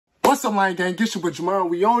What's up, Lion Gang? Get you with Jamar.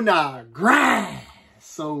 We on our grind.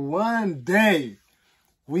 So one day,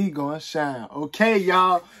 we gonna shine. Okay,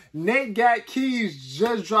 y'all. Nate Got Keys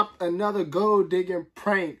just dropped another gold digging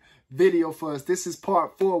prank video for us. This is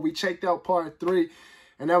part 4. We checked out part 3,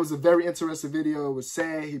 and that was a very interesting video. It was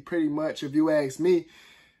sad. He pretty much, if you ask me,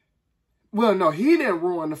 well, no, he didn't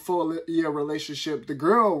ruin the 4-year relationship. The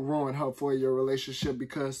girl ruined her 4-year relationship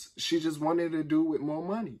because she just wanted to do with more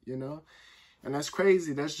money, you know? And that's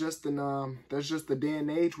crazy. That's just the day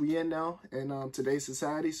and age we in now in today's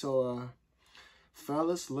society. So,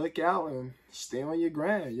 fellas, look out and stay on your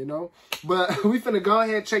grind, you know? But we finna go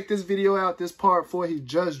ahead and check this video out. This part 4, he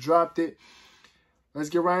just dropped it. Let's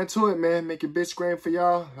get right into it, man. Make a bitch scream for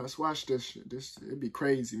y'all. Let's watch this shit. It'd be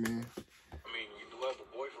crazy, man. I mean, you do have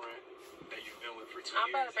a boyfriend that you've been with for 2 years.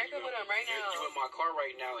 I'm about to break up with him right now. You in my car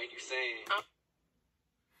right now and you saying...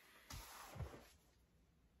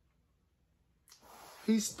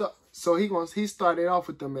 He started off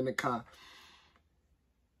with them in the car.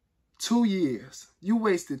 2 years. You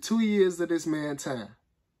wasted 2 years of this man's time.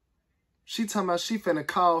 She talking about she finna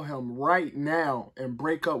call him right now and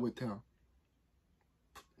break up with him.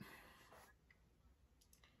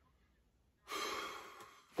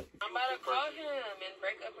 I'm about to call him and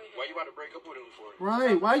break up with him. Why you about to break up with him for?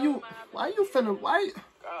 Right. Why you finna, why?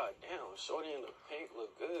 God damn, shorty in the pink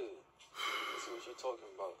look good. Let's see what you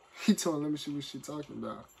talking about. He told him, let me see what she talking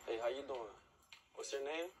about. Hey, how you doing? What's your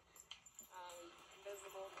name?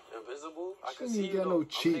 Invisible. Invisible? I She can ain't see even you got though. no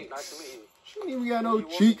cheeks. Nice to meet you. She ain't even got no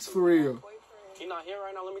cheeks for real. He not here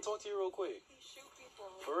right now. Let me talk to you real quick. He shoot people.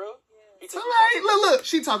 For real? Yeah. All right, look.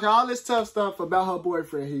 She talking all this tough stuff about her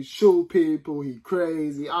boyfriend. He shoot people. He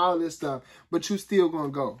crazy. All this stuff. But you still gonna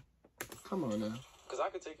go. Come on now. Because I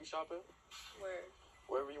could take you shopping. Where?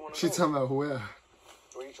 Wherever you want to She go. talking about where?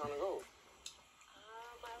 Where you trying to go?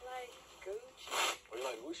 I like Gucci. Or you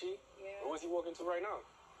like Gucci? Yeah. Where was he walking to right now?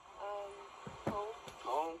 Home.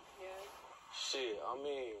 Home? Yeah. Shit, I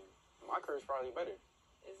mean, my crib's probably better.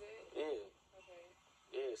 Is it? Yeah. Okay.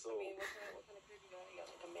 Yeah, so... I mean, what kind of crib you got? You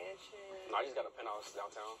got like a mansion? No, I just got a penthouse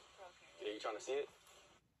downtown. Okay. Yeah, you trying to see it?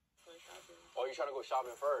 For shopping. Oh, you trying to go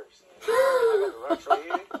shopping first? I got the rush right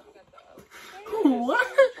here. You got the What?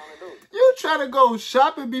 What you trying to do? You trying to go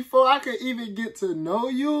shopping before I could even get to know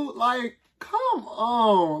you? Like, come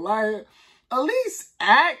on. Like, at least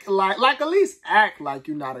act like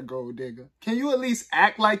you're not a gold digger. Can you at least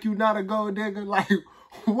act like you're not a gold digger? Like,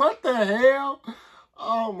 what the hell?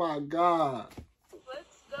 Oh my God.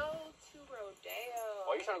 Let's go to Rodeo.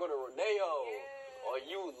 Oh, you trying to go to Rodeo? Yeah. Oh,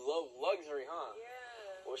 you love luxury, huh?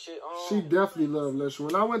 Yeah. Well, shit, She definitely loved Luxury.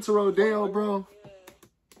 When I went to Rodeo, bro, Yeah.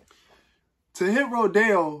 to hit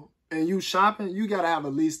Rodeo and you shopping, you gotta have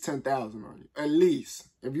at least 10,000 on you. At least.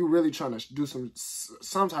 If you really trying to do some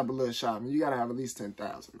type of little shopping, you gotta have at least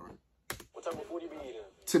 10,000 on you. What type of food you be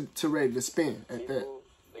eating? To ready to spend at that. Seafood?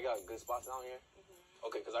 They got good spots down here?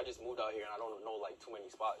 Okay, because I just moved out here and I don't know, like, too many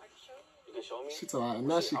spots. I can show you. You can show me? She told her,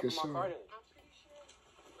 now she Hop can in my show car me. then. I'm pretty sure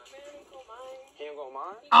my man ain't gonna mind. He ain't gonna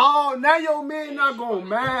mind? Oh, now your man not gonna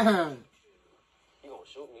mind. He gonna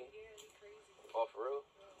shoot me? Yeah, he crazy. Oh, for real?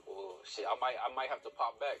 Well, shit, I might have to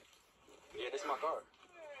pop back. Yeah, this is my car.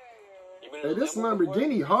 You been in Hey, a this Lambo before?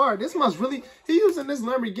 Lamborghini hard. This must really, he using this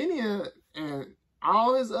Lamborghini and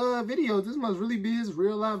all his videos. This must really be his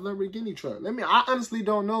real life Lamborghini truck. I honestly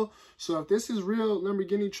don't know. So if this is real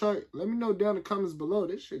Lamborghini truck, let me know down in the comments below.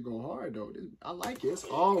 This shit go hard though. I like it. It's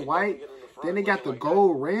all white. Then they got the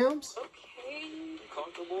gold rims. Okay. You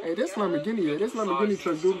comfortable? Hey, this Lamborghini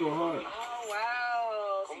truck do go hard. Oh,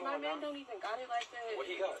 wow. See, my man don't even got it like that. What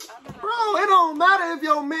he got? Bro, it don't matter if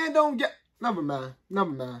your man don't get. Never mind.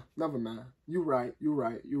 You right.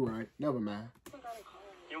 Never mind.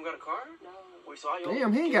 You don't got a car? No. Wait, so how you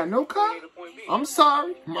Damn, he ain't got no car? to point B? I'm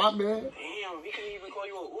sorry. My bad. Damn, he couldn't even call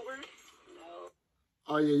you an Uber? No.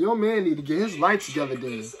 Oh yeah, your man need to get his life together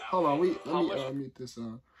then. Hold on, let me mute this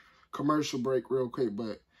commercial break real quick.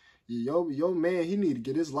 But yeah, your man, he need to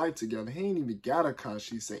get his life together. He ain't even got a car,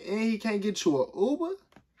 she say. And he can't get you an Uber?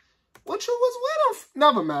 What you was with him?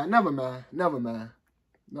 Never mind.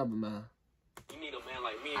 You need a man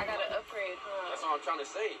like me. I gotta upgrade, huh? That's what I'm trying to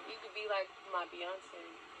say. You could be like my Beyonce.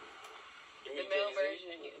 You The mean male Jay-Z?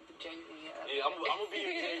 version, the Jay-Z. Yeah, I'm gonna be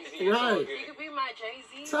your Jay-Z. Right. You could be my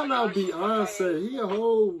Jay-Z. Talking about Beyonce. He a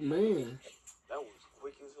whole man. That was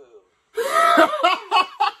quick as hell.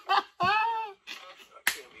 I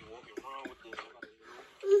can't be walking around with this.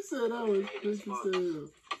 He said that was quick as hell.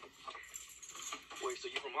 Wait, so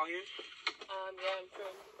you from out here? Yeah, I'm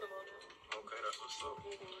from Pomona. Okay, that's what's up.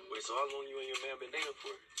 Wait, so how long you and your man been dating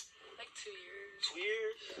for? Like 2 years. 2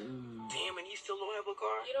 years? Damn, and he still don't have a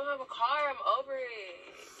car? You don't have a car? I'm over it.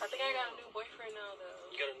 I think I got a new boyfriend now,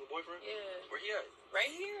 though. You got a new boyfriend? Yeah. Where he at?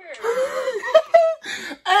 Right here.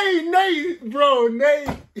 Hey, Nate, bro, Nate,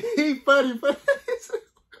 he funny for this.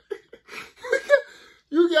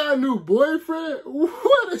 You got a new boyfriend?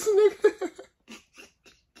 What is nigga?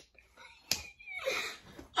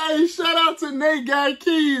 Hey, shout out to Nate got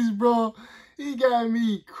keys, bro. He got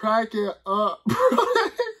me cracking up, bro.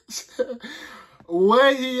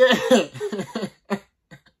 Where he at?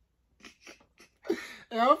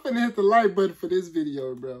 Hey, I'm finna hit the like button for this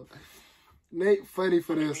video, bro. Nate funny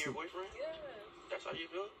for this. Your boyfriend? Yeah. That's how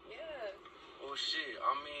you feel? Yeah. Oh shit.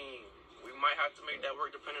 I mean, we might have to make that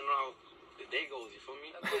work depending on how the day goes, you feel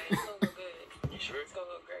me? Okay, it's gonna go good. You sure? It's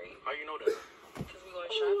gonna go great. How you know that? Because we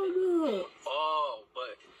going Oh shopping. my God. Oh,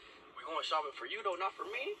 but we going shopping for you though, not for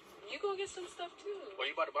me? You gonna get some stuff too. Well,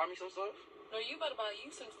 you about to buy me some stuff? No, you about to buy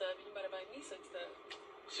you some stuff, and you about to buy me some stuff.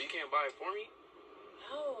 So you can't buy it for me?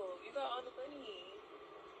 No, you got all the money.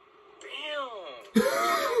 Damn.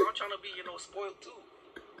 I'm trying to be, spoiled too.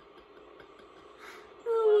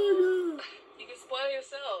 Oh You can spoil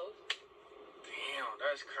yourself. Damn,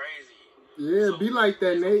 that's crazy. my God. Yeah, be like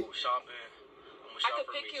that, Nate. Go shopping. I'm gonna I shop could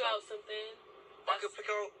for pick me you something. out something. I could pick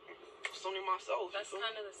out something myself. That's you feel me?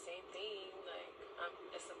 kind of the same thing. Like,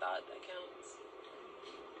 it's the thought that counts.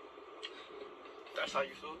 That's how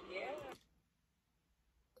you feel? Yeah.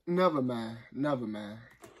 Never mind. Never mind.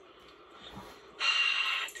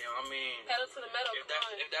 Damn, I mean, Pedal to the metal.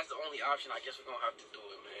 if that's the only option, I guess we're gonna have to do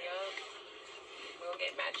it, man. Yep. We're gonna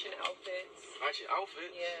get matching outfits. Matching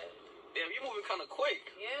outfits? Yeah. Damn, you moving kind of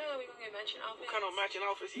quick. Yeah, we're gonna get matching outfits. What kind of matching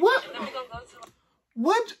outfits you What? And then we're gonna go to.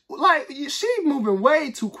 What? Like, she moving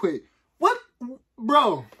way too quick. What?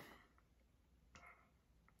 Bro.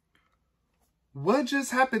 What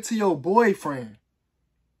just happened to your boyfriend?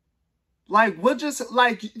 Like, what just,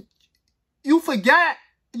 like, you forgot,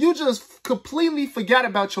 you just completely forgot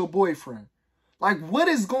about your boyfriend. Like, what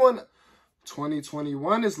is going on?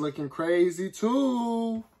 2021 is looking crazy,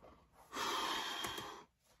 too.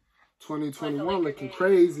 2021 looking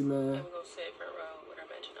crazy, man. And we're gonna sit for a row with our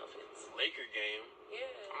matching outfits. Laker game? Yeah.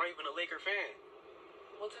 I'm not even a Laker fan.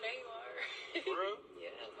 Well, today you are. For real?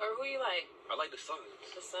 Yeah. Or who you like? I like the Suns.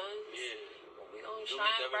 The Suns? Yeah. Well, we gonna Give me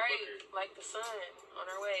shine Devin bright Booker. like the sun on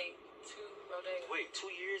our way to Rodeo. Wait, 2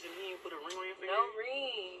 years and he ain't put a ring on your finger? No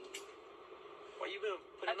ring. Why you been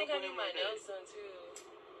putting I think up I with need him my like that? nails done too.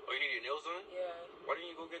 Oh, you need your nails done? Yeah. Why didn't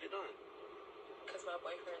you go get it done? Because my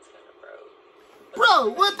boyfriend's kind of broke.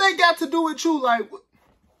 Bro, what they got to do with you? Like,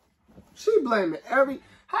 she blaming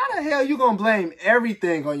how the hell you gonna blame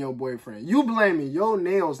everything on your boyfriend? You blaming your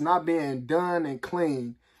nails not being done and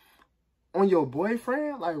clean on your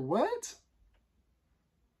boyfriend? Like, what?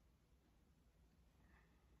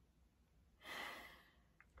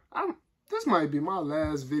 This might be my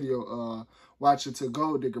last video watching to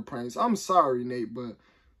Gold Digger pranks. I'm sorry, Nate, but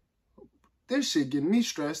this shit getting me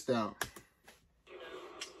stressed out.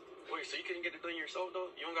 Wait, so you couldn't get it done yourself, though?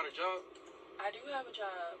 You don't got a job? I do have a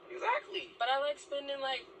job. Exactly. But I like spending,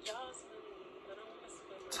 like, y'all's money. I don't want to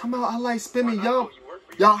spend my Talking about I like spending Why not? y'all. You work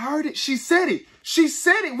for Y'all heard it. She said it. She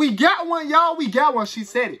said it. We got one, y'all. We got one. She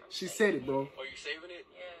said it. She said it, bro. Oh, you saving it?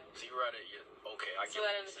 Yeah. So you rather, yeah. Okay, I get So what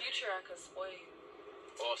that in you're the saying. future I could spoil you.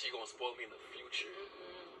 Oh, so you gonna spoil me in the future?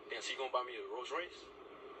 Mm-hmm. Then so you gonna buy me a Rolls Royce?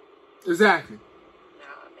 Exactly.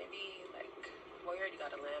 Nah, maybe, like, well, you already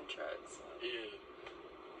got a lamb truck, so. Yeah.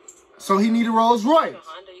 So he need a Rolls Royce. A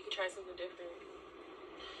Honda, you could try something different.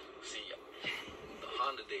 See, the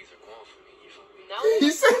Honda days are gone for me. You feel me? No.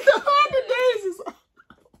 He said the 100 days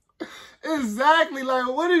is exactly. Like,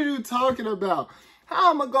 what are you talking about?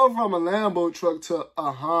 How am I go from a Lambo truck to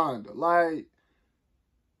a Honda? Like,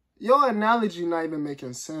 your analogy not even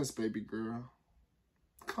making sense, baby girl.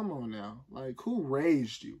 Come on now. Like, who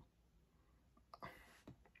raised you?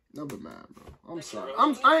 Never mind, bro. I'm sorry.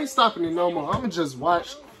 I ain't stopping it no more. I'ma just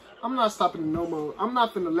watch. I'm not stopping it no more. I'm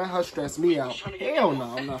not finna let her stress me out. Hell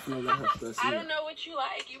no, I'm not finna let her stress I me don't out. know what you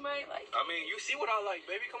like. You might like. I mean, you see what I like,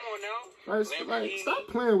 baby. Come on now. Like, Lamborghini. stop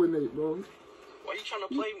playing with Nate, bro. Why you trying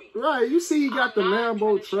to play me? Right, you see he got the I'm Lambo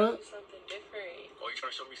trying to show truck. you something different. Oh, you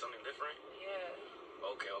trying to show me something different? Yeah.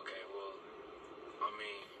 Okay. Well, I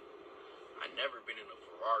mean, I never been in a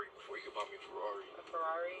Ferrari before. You can buy me a Ferrari. A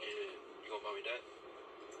Ferrari? Yeah. You gonna buy me that?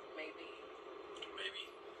 Maybe. Maybe.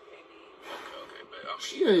 Maybe. Okay. But I mean,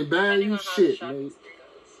 She ain't buying you Depending on how the shit, shopping Nate. spree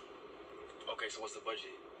goes. okay. So what's the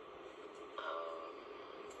budget?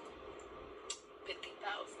 50,000.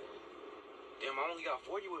 Damn, I only got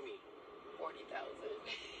 40 with me. 40,000.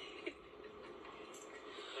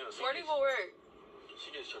 Damn, 40 will work. She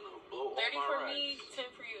just trying to blow all 30 my for rides. me, 10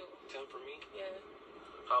 for you. 10 for me. Yeah.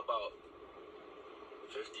 How about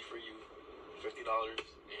 50 for you? $50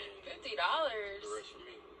 and $50. The rest for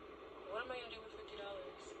me. What am I gonna do with $50?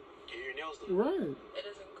 Get your nails done. Right. It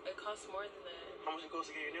doesn't. It costs more than that. How much it costs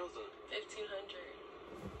to get your nails done?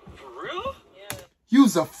 $1,500. For real? Yeah.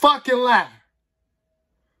 You's a fucking lie.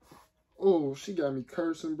 Oh, she got me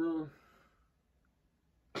cursing, bro.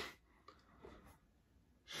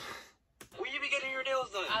 Where you be getting your nails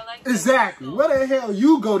done? I like Exactly. Where the hell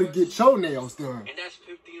you go to get your nails done? And that's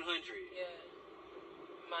 $1,500. Yeah.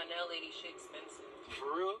 My nail lady, she expensive. For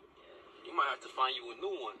real? Yeah. You might have to find you a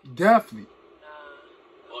new one. Definitely.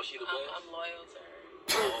 Oh, she the best? I'm loyal to her.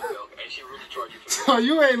 Oh, okay. And she really charge you for that. So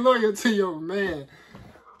you ain't loyal to your man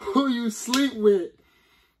who you sleep with,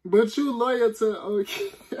 but you loyal to,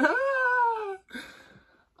 okay.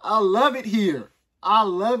 I love it here. I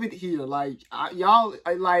love it here. Like, y'all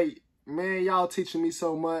teaching me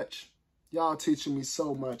so much. Y'all teaching me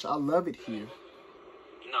so much. I love it here.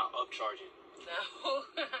 You're not upcharging. No.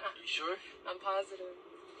 You sure? I'm positive.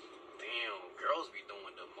 Damn, girls be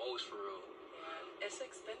doing the most for real. Yeah. It's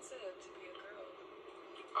expensive to be a girl.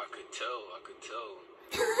 I could tell.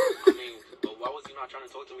 I mean, but why was you not trying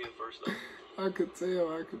to talk to me at first, though? I could tell.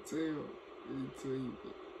 Me too.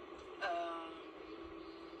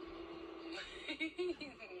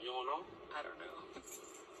 You don't know? I don't know.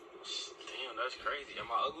 Damn, that's crazy. Am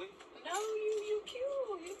I ugly? No, you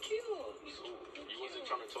cute. You cute. So, you wasn't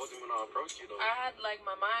trying to talk to me when I approached you, though. I had, like,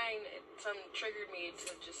 my mind, something triggered me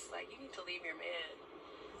to just, like, you need to leave your man.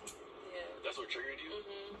 Yeah. That's what triggered you?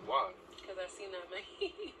 Mm-hmm. Why? Because I seen that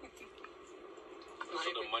money. So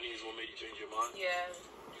the money is what made you change your mind? Yeah.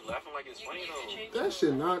 You laughing like it's funny, though. That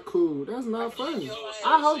shit not cool. That's not funny. So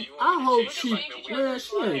I hope she, she, man,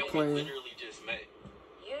 she ain't we playing. literally just met.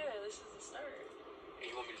 Yeah, this is the start. And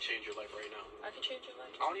you want me to change your life right now? I could change your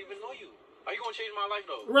life. I don't even know you. How you gonna change my life,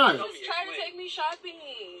 though? Right. Tell Just me, try to explain. take me shopping.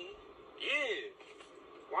 Yeah.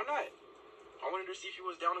 Why not? I wanted to see if you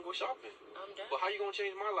was down to go shopping. I'm done. But how you gonna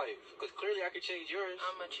change my life? Because clearly I could change yours.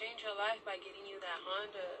 I'm gonna change your life by getting you that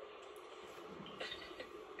Honda.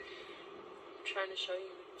 I'm trying to show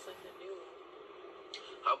you something new.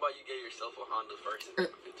 How about you get yourself a Honda first and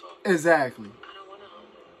then we can talk? Exactly. I don't want a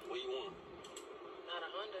Honda. What you want? Not a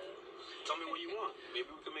Honda. Tell me what you want. Maybe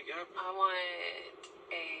we can make it happen. I want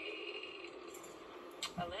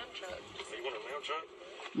a lamb truck. You want a lamb truck?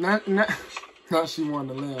 Not she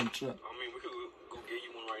wanted a lamb truck. I mean, we could go get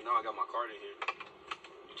you one right now. I got my card in here.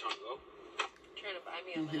 You trying to go? Trying to buy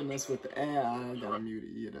me a You lamb hitting us truck. with the ad. I gotta mute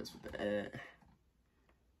it. Yeah, that's with the ad.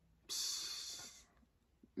 Psst.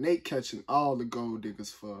 Nate catching all the gold diggers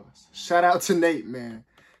for us. Shout out to Nate, man.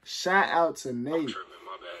 Shout out to I'm Nate. tripping.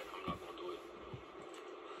 My bad. I'm not gonna do it.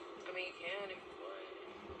 I mean, you can if you want.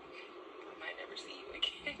 I might never see you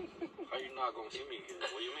again. How you not gonna see me again?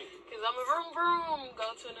 What do you mean? Because I'm a vroom,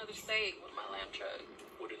 go to another state with my lamb truck.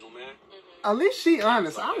 With a new man? At least she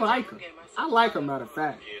honest. I like her. I like her, matter of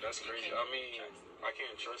fact. Yeah, that's crazy. I mean, I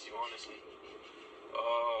can't trust you, honestly.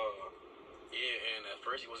 Yeah, and at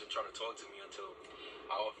first he wasn't trying to talk to me until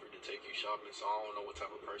I offered to take you shopping, so I don't know what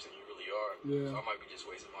type of person you really are. Yeah. So I might be just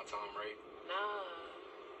wasting my time, right?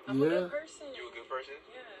 Nah. I'm a good person. You a good person?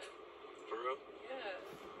 Yeah. For real? Yeah.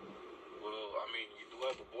 Well, I mean, you do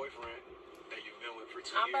have a boyfriend that you've been with for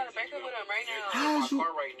 2 years. I'm about to break up with him right now. You're in my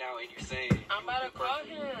car right now, and you saying I'm about to call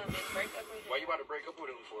him and break up with him. Why you about to break up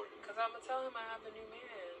with him for? Because I'm going to tell him I have a new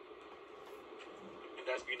man. And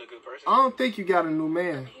that's being a good person? I don't think you got a new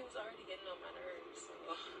man. He was already getting on my nerves. So.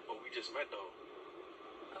 But we just met, though.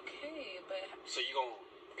 Okay, but... So you gonna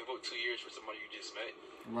give up 2 years for somebody you just met?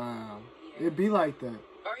 Wow. Yeah. It be like that.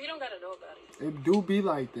 Or he don't got to know about it. It do be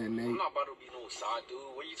like that, I'm Nate. not about to be no side dude.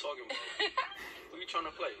 What are you talking about? What are you trying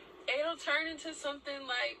to play? It'll turn into something,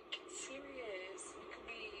 like, serious. It could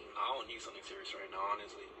be... I don't need something serious right now,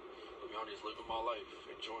 honestly. I mean, I'm just living my life,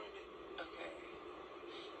 enjoying it. Okay.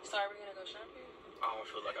 So are we going to go shopping? I don't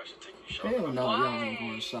feel like I should take you shopping. Hell no, Why? y'all ain't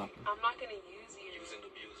going shopping. I'm not going to use you. Use and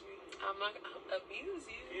abuse me. I'm not going to abuse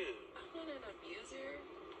you. Yeah. I'm not an abuser.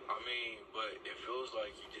 I mean, but it feels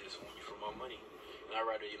like you just want me for my money. And I'd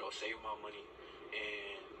rather, save my money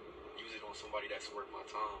and use it on somebody that's worth my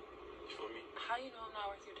time. You feel me? How you know I'm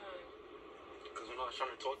not worth your time? Because when I was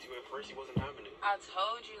trying to talk to you at first, he wasn't having it. I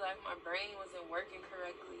told you, like, my brain wasn't working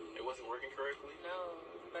correctly. It wasn't working correctly? No,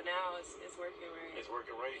 but now it's working right. It's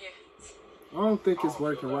working right? Yeah. I don't think I it's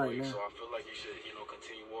don't working feel that right way, now. So I feel like you should,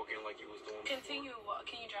 continue walking like you was doing before. Continue.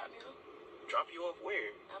 Can you drop me off? Drop you off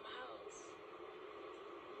where? At my house.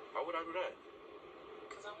 Why would I do that?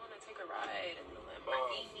 Because I want to take a ride in the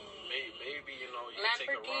Lamborghini. Maybe, you Lamborghini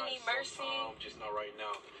take a ride Mercy. sometime, just not right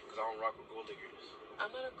now, because I don't rock with gold diggers.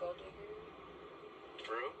 I'm not a gold digger.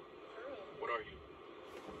 For real? For real. What are you?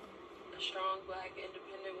 A strong, black,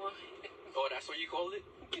 independent woman. Oh, that's what you call it?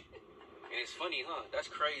 And it's funny, huh? That's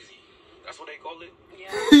crazy. That's what they call it?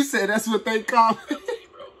 Yeah. He said that's what they call it. LA,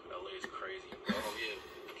 bro. LA is crazy. Oh, yeah.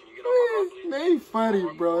 Can you get off my car, please? They ain't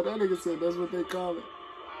funny, bro. That nigga said that's what they call it.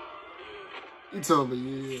 Yeah. He told me,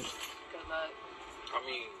 yeah. Good luck. I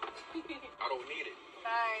mean, I don't need it.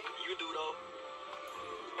 Bye. You do,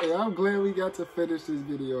 though. Hey, I'm glad we got to finish this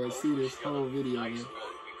video and see this whole video, Nice man.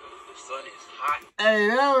 walk because the sun is hot. Hey,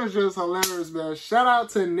 that was just hilarious, man. Shout out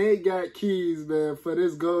to Nate Got Keys, man, for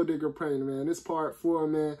this gold digger prank, man. This part 4,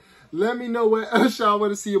 man. Let me know what else y'all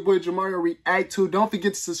want to see your boy Jamario react to. Don't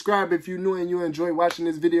forget to subscribe if you're new and you enjoy watching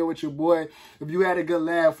this video with your boy. If you had a good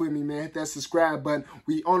laugh with me, man, hit that subscribe button.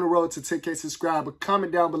 We on the road to 10K subscriber.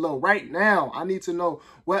 Comment down below right now. I need to know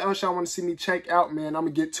what else y'all want to see me check out, man. I'm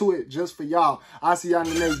going to get to it just for y'all. I'll see y'all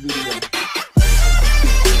in the next video.